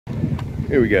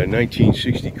Here we got a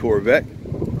 1960 Corvette.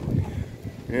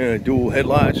 And dual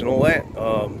headlights and all that.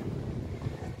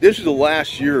 This is the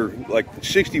last year, like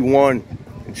 61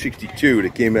 and 62,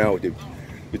 that came out with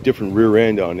the different rear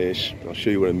end on this. I'll show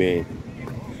you what I mean.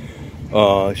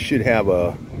 It should have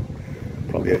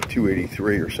probably a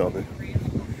 283 or something,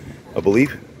 I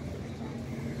believe.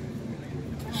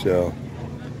 So,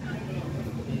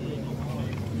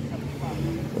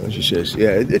 as it says,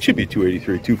 yeah, it should be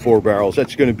 283, 2.4 barrels.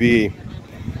 That's going to be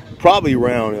probably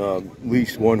around at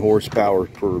least 1 horsepower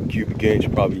per cubic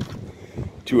inch, probably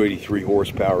 283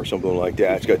 horsepower or something like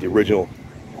that. It's got the original,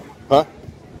 huh?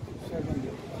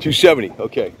 270.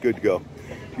 Okay, good to go.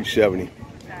 270.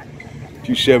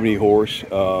 270 horse.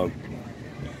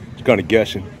 It's kind of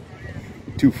guessing.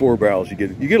 2.4 barrels. You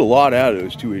get a lot out of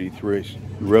those 283s.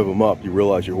 You rev them up, you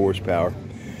realize your horsepower.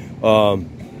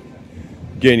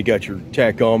 Again, you got your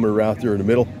tachometer out there in the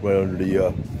middle, right under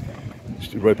the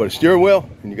right by the steering wheel,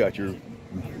 and you got your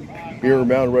mirror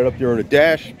mounted right up there on the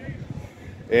dash.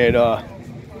 And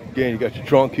again, you got your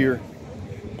trunk here.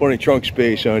 Plenty of trunk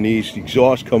space on these. The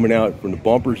exhaust coming out from the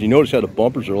bumpers. You notice how the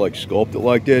bumpers are like sculpted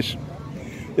like this.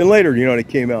 Then later, you know, they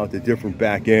came out with a different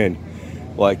back end,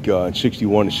 like in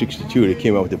 61 to 62, they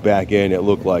came out with the back end that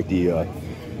looked like the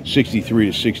 63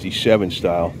 to 67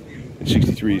 style. In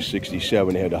 63 to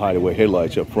 67, they had the hideaway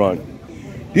headlights up front.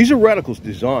 These are radical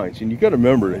designs, and you got to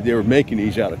remember that they were making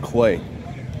these out of clay.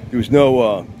 There was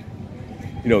no,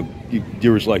 you know,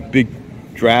 there was like big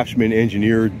draftsman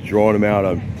engineer drawing them out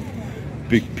on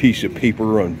big piece of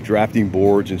paper on drafting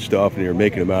boards and stuff, and they were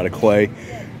making them out of clay.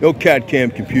 No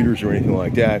CAD/CAM computers or anything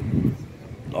like that.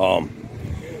 And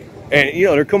you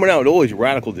know, they're coming out with all these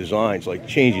radical designs, like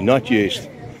changing not just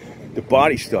the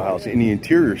body styles and the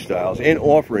interior styles, and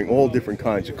offering all different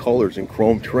kinds of colors and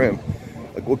chrome trim.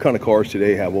 Like, what kind of cars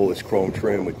today have all this chrome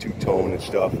trim with two-tone and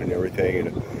stuff and everything?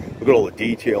 And look at all the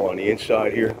detail on the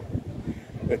inside here.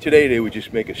 And today they would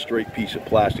just make a straight piece of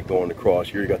plastic going across.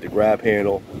 Here you got the grab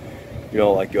handle, you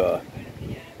know, like a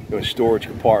storage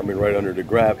compartment right under the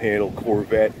grab handle.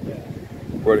 Corvette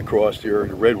right across there,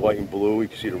 the red, white, and blue. You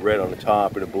can see the red on the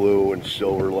top and the blue and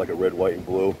silver, like a red, white, and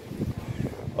blue.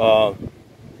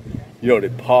 You know, the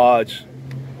pods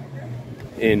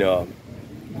in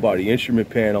by the instrument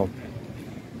panel.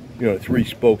 You know, the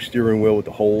 3-spoke steering wheel with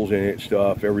the holes in it and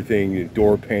stuff. Everything, the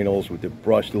door panels with the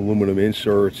brushed aluminum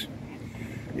inserts.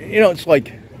 You know, it's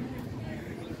like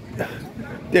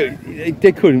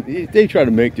they couldn't. They try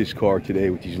to make this car today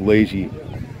with these lazy.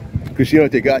 Because you know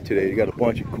what they got today? They got a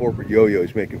bunch of corporate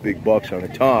yo-yos making big bucks on the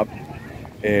top,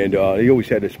 and they always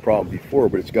had this problem before,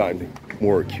 but it's gotten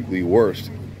more acutely worse.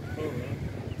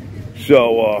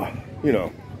 So you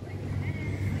know,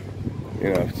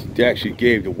 if they actually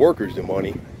gave the workers the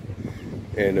money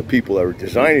and the people that were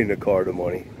designing the car the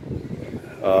money,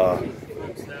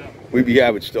 we'd be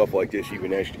having stuff like this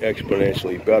even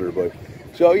exponentially better. But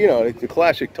so, you know, the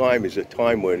classic time is a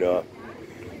time when it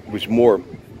was more,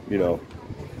 you know,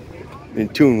 in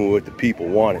tune with what the people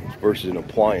wanted versus an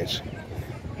appliance.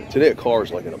 Today a car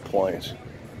is like an appliance.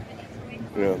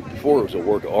 You know, before it was a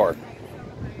work of art.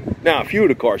 Now a few of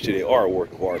the cars today are a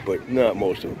work of art, but not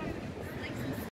most of them.